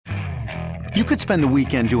You could spend the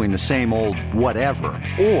weekend doing the same old whatever,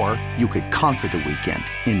 or you could conquer the weekend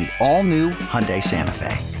in the all-new Hyundai Santa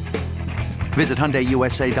Fe. Visit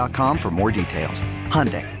HyundaiUSA.com for more details.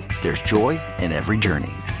 Hyundai, there's joy in every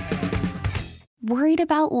journey. Worried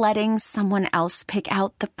about letting someone else pick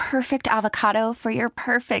out the perfect avocado for your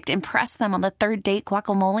perfect impress them on the third date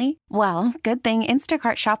guacamole? Well, good thing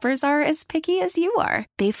Instacart shoppers are as picky as you are.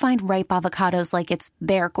 They find ripe avocados like it's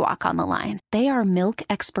their guac on the line. They are milk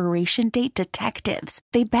expiration date detectives.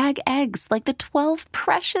 They bag eggs like the 12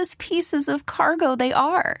 precious pieces of cargo they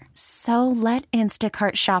are. So let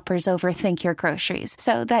Instacart shoppers overthink your groceries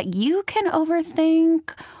so that you can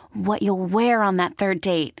overthink what you'll wear on that third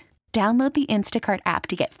date. Download the Instacart app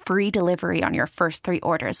to get free delivery on your first 3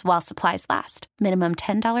 orders while supplies last. Minimum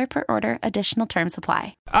 $10 per order. Additional terms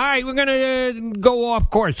apply. All right, we're going to go off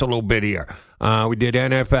course a little bit here. We did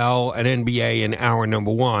NFL and NBA in hour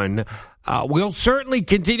number 1. We'll certainly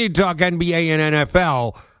continue to talk NBA and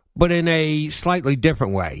NFL, but in a slightly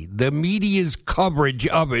different way. The media's coverage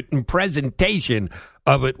of it and presentation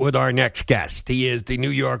of it with our next guest. He is the New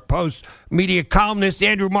York Post media columnist,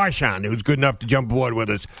 Andrew Marchand, who's good enough to jump aboard with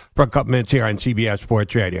us for a couple minutes here on CBS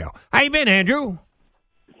Sports Radio. How you been, Andrew?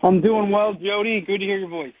 I'm doing well, Jody. Good to hear your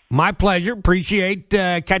voice. My pleasure. Appreciate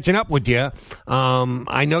catching up with you.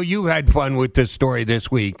 I know you had fun with this story this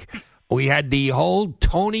week. We had the whole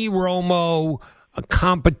Tony Romo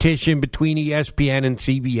competition between ESPN and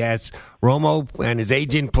CBS. Romo and his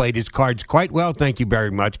agent played his cards quite well, thank you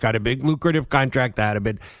very much. Got a big lucrative contract out of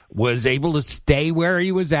it. Was able to stay where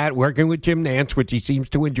he was at, working with Jim Nantz, which he seems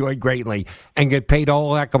to enjoy greatly, and get paid a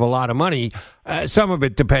whole heck of a lot of money. Some of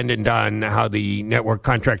it dependent on how the network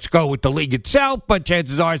contracts go with the league itself, but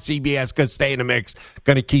chances are CBS going to stay in the mix,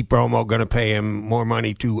 going to keep Romo, going to pay him more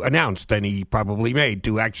money to announce than he probably made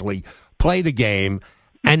to actually play the game.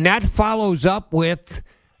 And that follows up with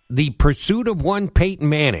the pursuit of one Peyton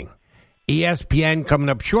Manning. ESPN coming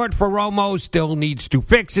up short for Romo, still needs to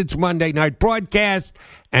fix its Monday night broadcast,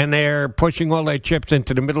 and they're pushing all their chips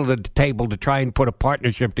into the middle of the table to try and put a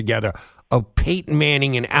partnership together of Peyton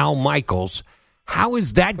Manning and Al Michaels. How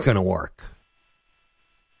is that going to work?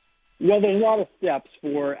 Well, there's a lot of steps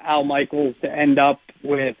for Al Michaels to end up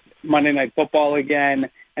with Monday Night Football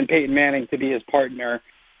again and Peyton Manning to be his partner.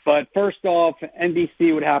 But first off,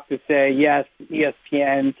 NBC would have to say, yes,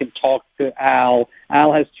 ESPN can talk to Al.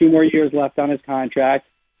 Al has 2 more years left on his contract.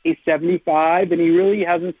 He's 75, and he really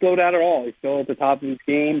hasn't slowed down at all. He's still at the top of his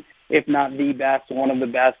game, if not the best, one of the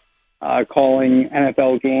best calling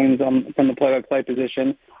NFL games from the play-by-play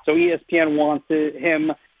position. So ESPN wants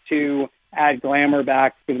him to add glamour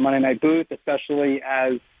back to the Monday Night booth, especially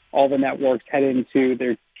as all the networks head into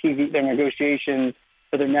their negotiations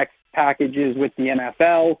for their next packages with the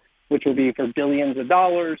NFL, which will be for billions of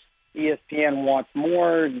dollars. ESPN wants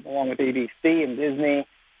more, along with ABC and Disney,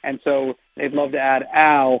 and so they'd love to add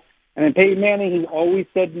Al. And then Peyton Manning, he's always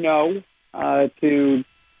said no to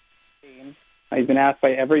games. He's been asked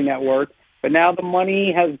by every network, but now the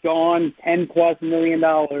money has gone $10+ million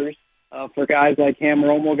for guys like him.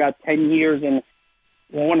 Romo got 10 years and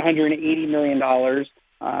 $180 million.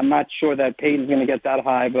 I'm not sure that Peyton's going to get that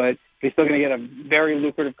high, but he's still going to get a very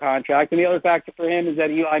lucrative contract. And the other factor for him is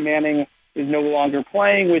that Eli Manning is no longer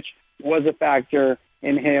playing, which was a factor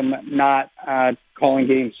in him not calling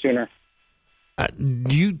games sooner.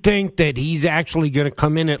 Do you think that he's actually going to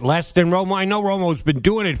come in at less than Romo? I know Romo's been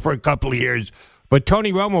doing it for a couple of years, but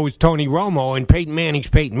Tony Romo is Tony Romo, and Peyton Manning's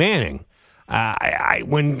Peyton Manning.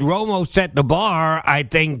 When Romo set the bar, I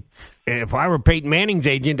think if I were Peyton Manning's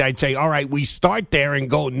agent, I'd say, all right, we start there and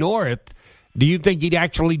go north. Do you think he'd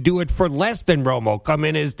actually do it for less than Romo, come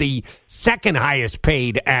in as the second highest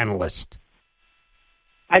paid analyst?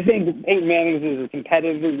 I think Peyton Manning is as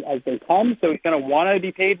competitive as they come, so he's going to want to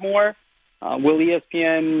be paid more. Will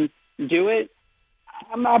ESPN do it?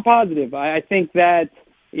 I'm not positive. I think that,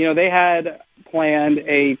 they had planned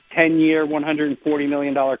a 10-year, $140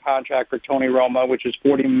 million contract for Tony Romo, which is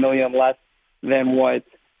 $40 million less than what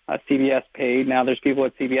CBS paid. Now, there's people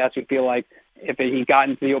at CBS who feel like if he got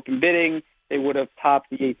into the open bidding, they would have topped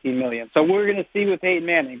the $18 million. So we're going to see with Peyton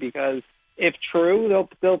Manning, because if true,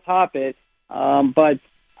 they'll top it. But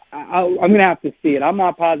I'm going to have to see it. I'm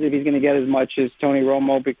not positive he's going to get as much as Tony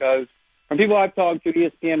Romo, because from people I've talked to,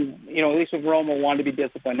 ESPN, at least with Romo, wanted to be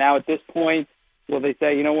disciplined. Now at this point, will they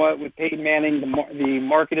say, you know what, with Peyton Manning, the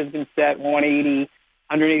market has been set, $180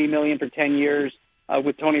 million for 10 years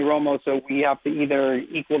with Tony Romo, so we have to either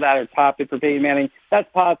equal that or top it for Peyton Manning. That's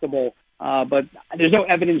possible, but there's no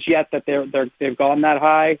evidence yet that they've gone that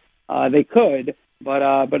high. They could, but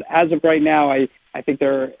as of right now, I think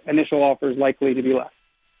their initial offer is likely to be less.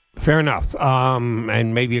 Fair enough.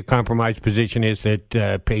 And maybe a compromise position is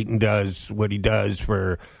that Peyton does what he does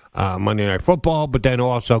for Monday Night Football, but then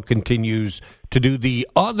also continues to do the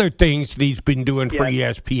other things that he's been doing for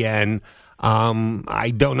ESPN.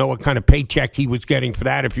 I don't know what kind of paycheck he was getting for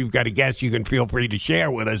that. If you've got a guess, you can feel free to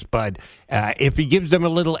share with us. But if he gives them a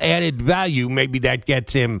little added value, maybe that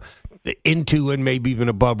gets him into and maybe even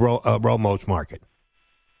above Romo's market.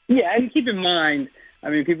 Yeah, and keep in mind, I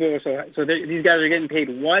mean, people. These guys are getting paid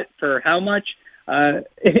what for how much?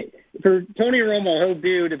 For Tony Romo, he'll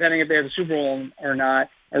do, depending if they have a Super Bowl or not,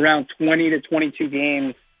 around 20 to 22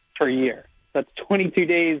 games per year. That's 22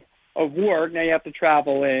 days of work. Now you have to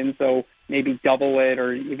travel in, so maybe double it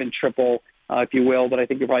or even triple, if you will. But I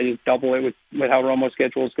think you'll probably just double it with how Romo's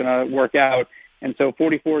schedule is going to work out. And so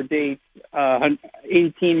 44 dates,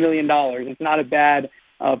 $18 million. It's not a bad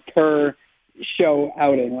per show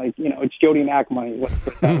outing. Like, it's Jody Mack money.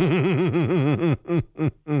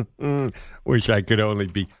 Wish I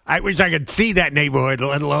could see that neighborhood,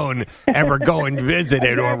 let alone ever go and visit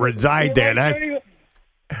it or reside there.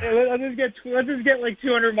 Let's just get like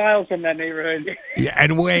 200 miles from that neighborhood. Yeah,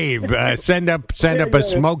 and wave. Send up a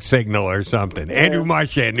smoke signal or something. Yeah. Andrew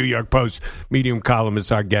Marchand, New York Post medium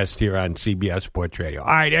columnist, our guest here on CBS Sports Radio. All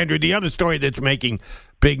right, Andrew, the other story that's making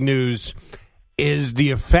big news is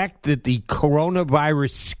the effect that the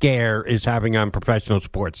coronavirus scare is having on professional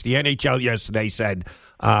sports. The NHL yesterday said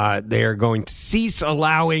they are going to cease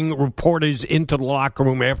allowing reporters into the locker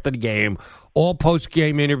room after the game. All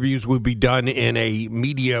post-game interviews will be done in a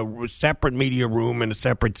separate media room in a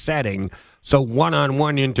separate setting. So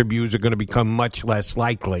one-on-one interviews are going to become much less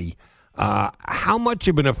likely. How much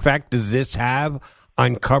of an effect does this have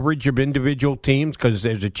on coverage of individual teams? Because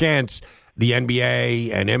there's a chance the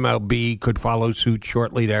NBA and MLB could follow suit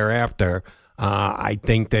shortly thereafter. I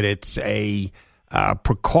think that it's a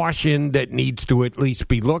precaution that needs to at least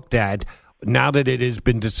be looked at. Now that it has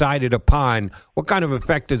been decided upon, what kind of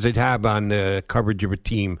effect does it have on the coverage of a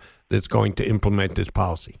team that's going to implement this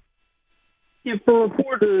policy? Yeah, for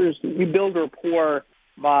reporters, you build rapport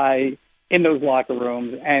in those locker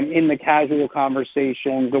rooms and in the casual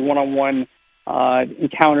conversations, the one-on-one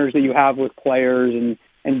encounters that you have with players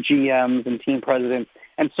and GMs and team presidents.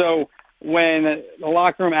 And so when the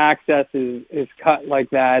locker room access is cut like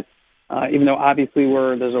that, even though obviously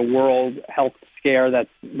there's a world health scare that's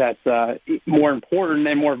more important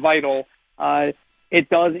and more vital, it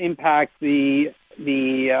does impact the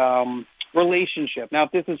relationship. Now,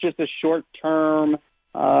 if this is just a short-term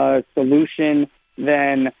solution,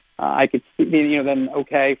 then I could see, then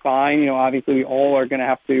okay, fine. Obviously we all are going to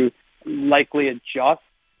have to likely adjust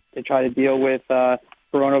to try to deal with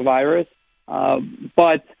coronavirus.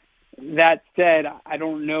 But that said, I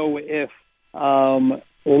don't know if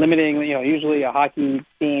limiting, usually a hockey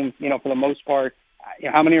team, for the most part,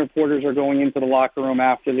 how many reporters are going into the locker room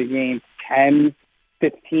after the game? 10,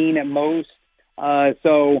 15 at most.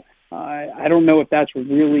 So I don't know if that's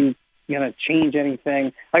really going to change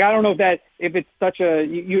anything. Like, I don't know if it's such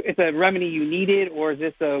it's a remedy you needed, or is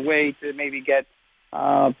this a way to maybe get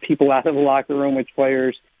people out of the locker room, which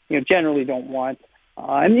players, generally don't want.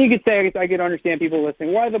 And you could say, I could understand people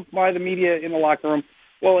listening. Why the media in the locker room?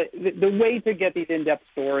 Well, the way to get these in-depth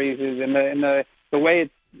stories is, and the way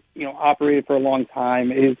it's operated for a long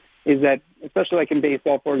time is that, especially like in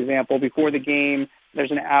baseball, for example, before the game,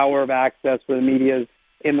 there's an hour of access for the media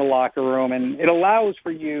in the locker room, and it allows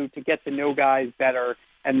for you to get to know guys better,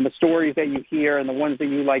 and the stories that you hear and the ones that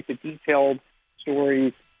you like, the detailed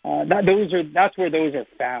stories, that's where those are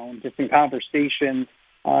found, just in conversations.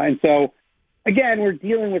 And so, again, we're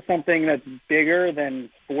dealing with something that's bigger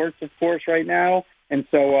than sports, of course, right now. And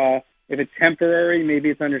so if it's temporary, maybe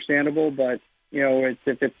it's understandable, but, if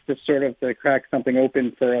it's just sort of to crack something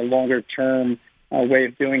open for a longer-term way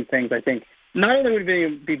of doing things, I think not only would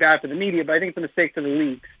it be bad for the media, but I think it's a mistake for the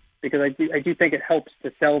leagues, because I do think it helps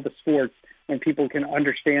to sell the sports when people can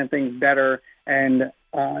understand things better and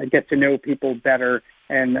get to know people better.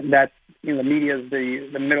 And that's, the media is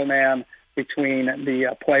the middleman between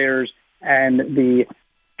the players and the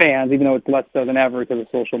fans, even though it's less so than ever because of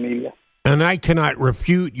social media. And I cannot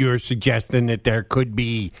refute your suggestion that there could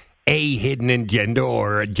be a hidden agenda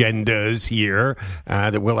or agendas here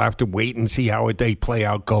that we'll have to wait and see how they play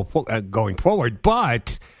out going forward.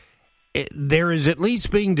 But there is at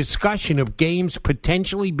least being discussion of games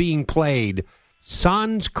potentially being played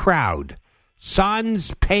sans crowd,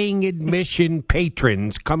 sans paying admission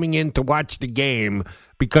patrons coming in to watch the game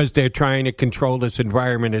because they're trying to control this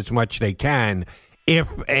environment as much as they can. If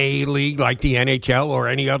a league like the NHL or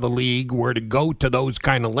any other league were to go to those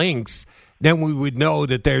kind of links, then we would know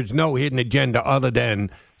that there's no hidden agenda other than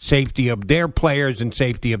safety of their players and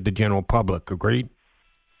safety of the general public. Agreed?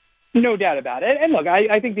 No doubt about it. And look,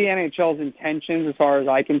 I think the NHL's intentions, as far as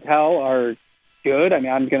I can tell, are good. I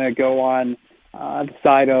mean, I'm going to go on the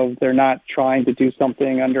side of they're not trying to do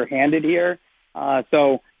something underhanded here. But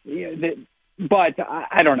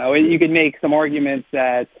I don't know. You could make some arguments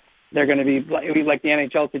that they're going to be like the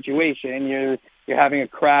NHL situation. You're having a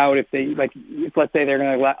crowd. If let's say they're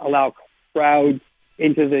going to allow crowds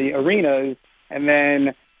into the arenas, and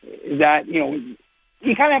then that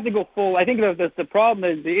you kind of have to go full. I think the problem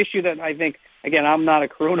is the issue that I think, again, I'm not a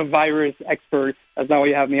coronavirus expert. That's not what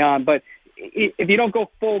you have me on. But if you don't go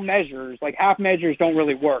full measures, like half measures don't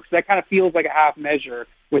really work. So that kind of feels like a half measure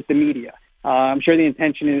with the media. I'm sure the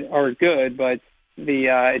intention are good, but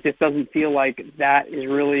it just doesn't feel like that is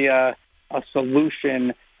really a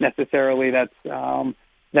solution necessarily. That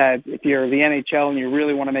if you're the NHL and you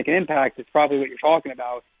really want to make an impact, it's probably what you're talking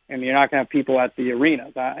about, and you're not going to have people at the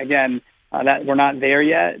arenas. Again, that we're not there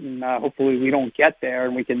yet, and hopefully we don't get there,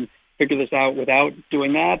 and we can figure this out without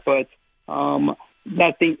doing that. But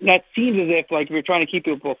that seems as if, like, if you're trying to keep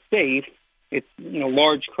people safe, it's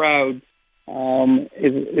large crowds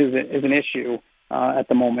is an issue at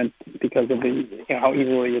the moment because of how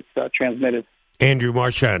easily it's transmitted. Andrew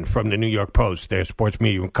Marchand from the New York Post, their sports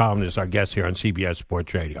media columnist, our guest here on CBS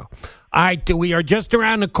Sports Radio. All right, we are just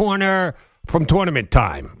around the corner from tournament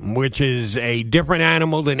time, which is a different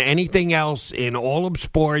animal than anything else in all of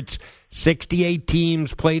sports. 68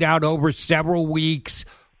 teams played out over several weeks,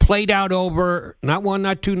 played out over not one,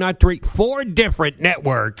 not two, not three, 4 different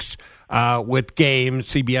networks with games,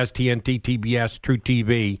 CBS, TNT, TBS, True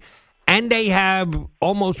TV. And they have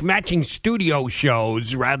almost matching studio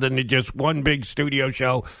shows rather than just one big studio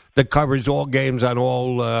show that covers all games on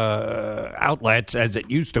all outlets, as it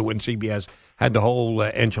used to when CBS had the whole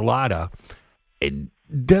enchilada.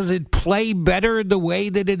 Does it play better the way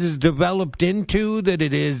that it is developed into, that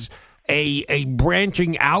it is a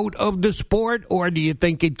branching out of the sport, or do you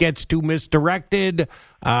think it gets too misdirected?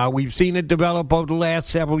 We've seen it develop over the last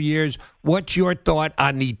several years. What's your thought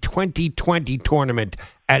on the 2020 tournament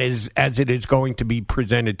as it is going to be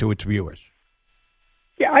presented to its viewers?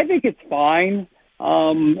 Yeah, I think it's fine,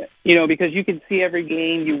 because you can see every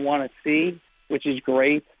game you want to see, which is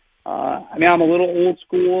great. I'm a little old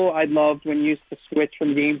school. I loved when you used to switch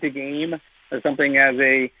from game to game or something as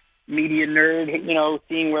a media nerd,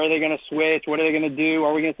 seeing where they're going to switch, what are they going to do,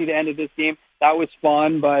 are we going to see the end of this game? That was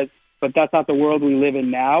fun, but that's not the world we live in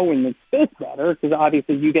now, and it's better because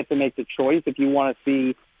obviously you get to make the choice if you want to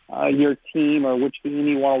see your team or which team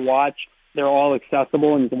you want to watch. They're all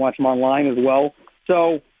accessible, and you can watch them online as well.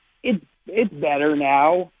 So it's better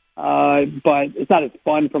now, but it's not as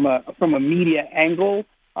fun from a media angle.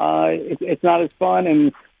 It's not as fun,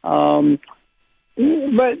 and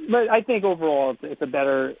but I think overall it's a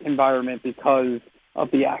better environment because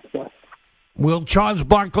of the access. Will Charles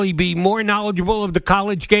Barkley be more knowledgeable of the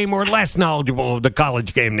college game or less knowledgeable of the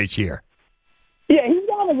college game this year? Yeah, he's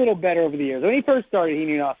gotten a little better over the years. When he first started, he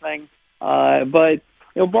knew nothing. But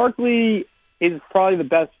Barkley is probably the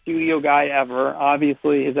best studio guy ever.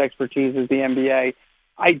 Obviously, his expertise is the NBA.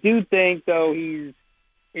 I do think, though, he's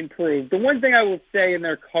improved. The one thing I will say in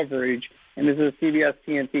their coverage, and this is a CBS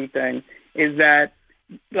TNT thing, is that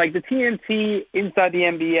like the TNT inside the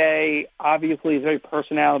NBA obviously is very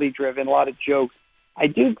personality driven, a lot of jokes. I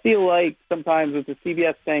do feel like sometimes with the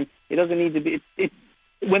CBS thing, it doesn't need to be.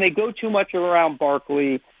 When they go too much around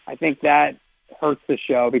Barkley, I think that hurts the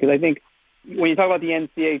show because I think when you talk about the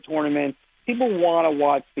NCAA tournament, people want to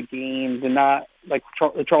watch the games and not like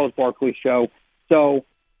the Charles Barkley show. So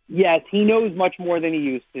yes, he knows much more than he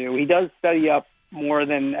used to. He does study up more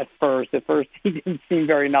than at first. At first, he didn't seem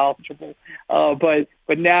very knowledgeable, but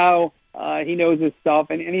now he knows his stuff,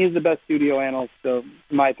 and he is the best studio analyst, in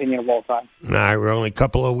my opinion, of all time. All right, we're only a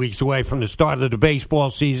couple of weeks away from the start of the baseball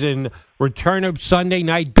season. Return of Sunday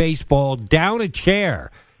night baseball. Down a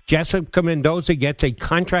chair. Jessica Mendoza gets a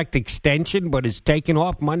contract extension, but is taken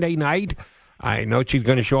off Monday night. I know she's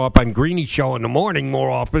going to show up on Greenie's show in the morning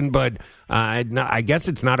more often, but I guess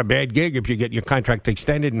it's not a bad gig if you get your contract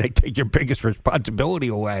extended and they take your biggest responsibility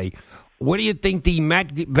away. What do you think the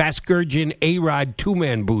Matt Vasgersian A-Rod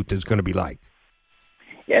two-man booth is going to be like?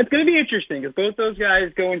 Yeah, it's going to be interesting because both those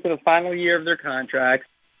guys go into the final year of their contracts,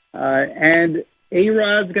 and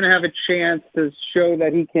A-Rod's going to have a chance to show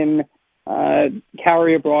that he can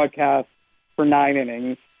carry a broadcast for 9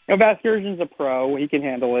 innings. Vasgersian's a pro. He can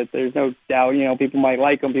handle it. There's no doubt. People might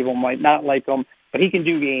like him. People might not like him. But he can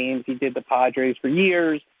do games. He did the Padres for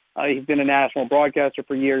years. He's been a national broadcaster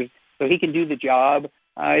for years. So he can do the job.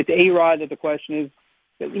 It's A-Rod that the question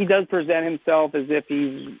is. He does present himself as if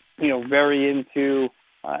he's, very into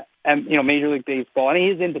and Major League Baseball. And he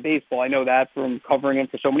is into baseball. I know that from covering him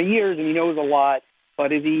for so many years, and he knows a lot.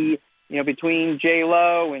 But is he, between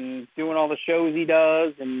J-Lo and doing all the shows he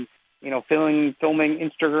does and, filming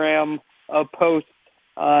Instagram posts,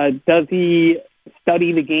 does he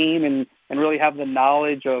study the game and really have the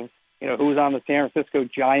knowledge of, who's on the San Francisco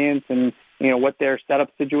Giants and, what their setup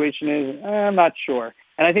situation is? I'm not sure.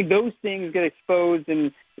 And I think those things get exposed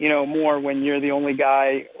and, more when you're the only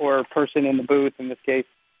guy or person in the booth in this case.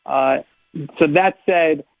 So that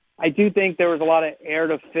said, I do think there was a lot of air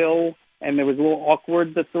to fill and it was a little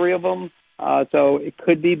awkward, the three of them. So it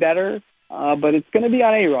could be better, but it's going to be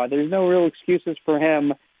on A-Rod. There's no real excuses for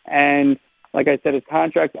him. And like I said, his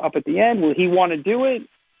contract's up at the end. Will he want to do it?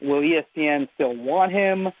 Will ESPN still want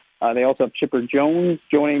him? They also have Chipper Jones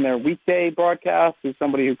joining their weekday broadcast, who's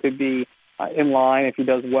somebody who could be in line if he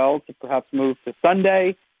does well to perhaps move to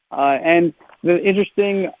Sunday. And the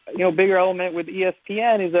interesting, bigger element with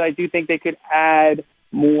ESPN is that I do think they could add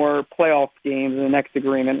more playoff games in the next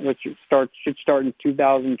agreement, which should start in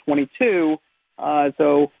 2022.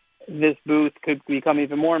 So this booth could become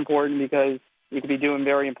even more important because you could be doing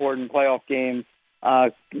very important playoff games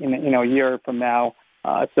in a year from now.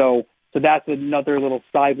 So that's another little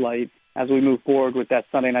sidelight as we move forward with that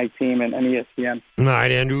Sunday night team and ESPN. All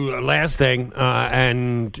right, Andrew, last thing,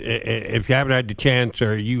 and if you haven't had the chance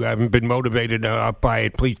or you haven't been motivated up by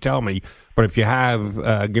it, please tell me. But if you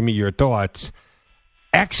have, give me your thoughts.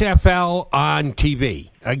 XFL on TV.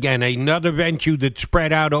 Again, another venue that's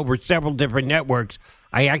spread out over several different networks.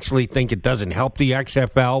 I actually think it doesn't help the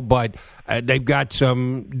XFL, but they've got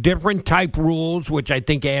some different type rules, which I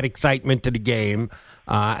think add excitement to the game.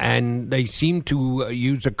 And they seem to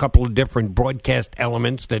use a couple of different broadcast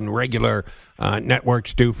elements than regular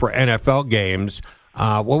networks do for NFL games.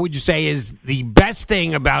 What would you say is the best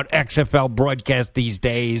thing about XFL broadcast these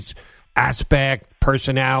days? Aspect,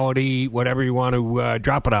 personality, whatever you want to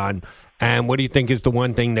drop it on. And what do you think is the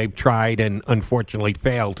one thing they've tried and unfortunately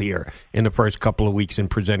failed here in the first couple of weeks in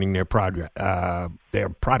presenting their product on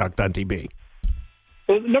TV?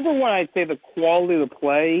 So number one, I'd say the quality of the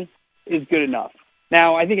play is good enough.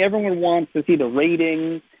 Now, I think everyone wants to see the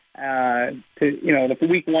ratings. The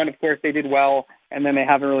week one, of course, they did well, and then they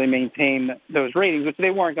haven't really maintained those ratings, which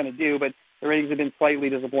they weren't going to do, but the ratings have been slightly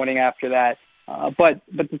disappointing after that. But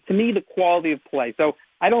to me, the quality of play. So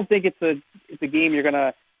I don't think it's a game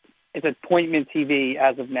it's appointment TV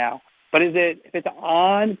as of now. But if it's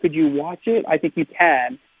on, could you watch it? I think you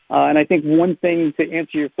can. And I think one thing to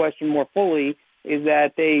answer your question more fully is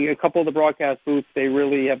that a couple of the broadcast booths, they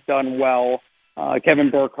really have done well. Kevin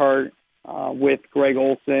Burkhardt with Greg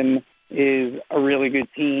Olson is a really good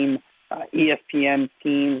team. ESPN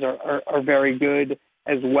teams are very good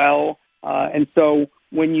as well. And so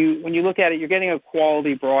when you look at it, you're getting a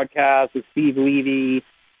quality broadcast with Steve Levy.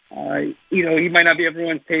 He might not be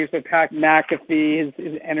everyone's taste, but Pat McAfee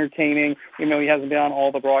is entertaining. He hasn't been on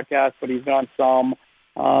all the broadcasts, but he's been on some.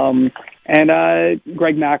 And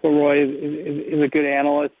Greg McElroy is a good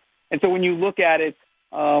analyst. And so when you look at it,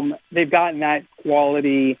 they've gotten that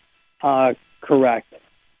quality correct.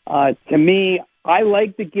 To me, I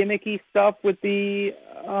like the gimmicky stuff with the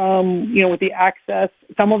access,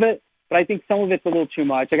 some of it. But I think some of it's a little too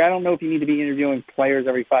much. Like, I don't know if you need to be interviewing players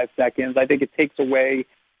every 5 seconds. I think it takes away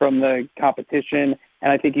from the competition,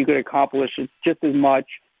 and I think you could accomplish it just as much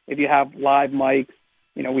if you have live mics.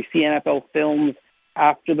 We see NFL films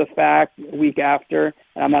after the fact, a week after,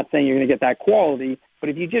 and I'm not saying you're going to get that quality, but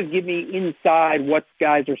if you just give me inside what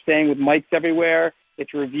guys are saying with mics everywhere,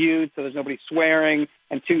 it's reviewed so there's nobody swearing,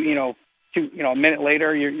 and a minute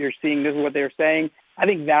later you're seeing this is what they're saying. I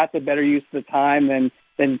think that's a better use of the time than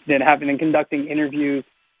having and conducting interviews,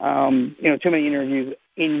 too many interviews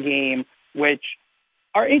in game, which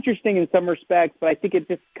are interesting in some respects, but I think it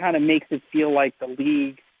just kind of makes it feel like the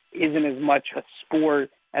league isn't as much a sport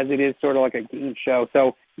as it is sort of like a game show.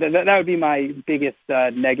 So that would be my biggest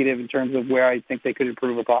negative in terms of where I think they could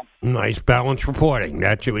improve upon. Nice balanced reporting.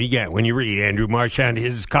 That's what you get when you read Andrew Marchand,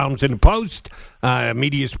 his columns in the Post,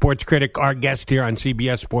 media sports critic, our guest here on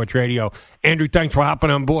CBS Sports Radio. Andrew, thanks for hopping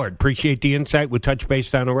on board. Appreciate the insight. We'll touch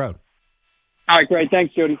base down the road. All right, great.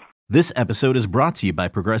 Thanks, Jody. This episode is brought to you by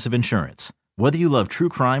Progressive Insurance. Whether you love true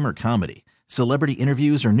crime or comedy, celebrity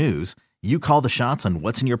interviews or news, you call the shots on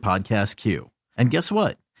what's in your podcast queue. And guess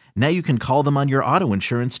what? Now you can call them on your auto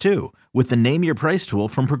insurance too with the Name Your Price tool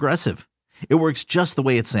from Progressive. It works just the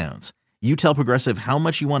way it sounds. You tell Progressive how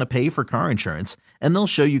much you want to pay for car insurance, and they'll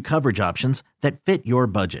show you coverage options that fit your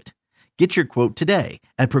budget. Get your quote today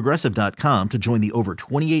at Progressive.com to join the over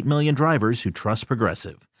 28 million drivers who trust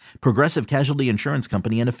Progressive. Progressive Casualty Insurance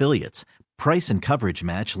Company and Affiliates. Price and coverage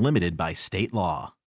match limited by state law.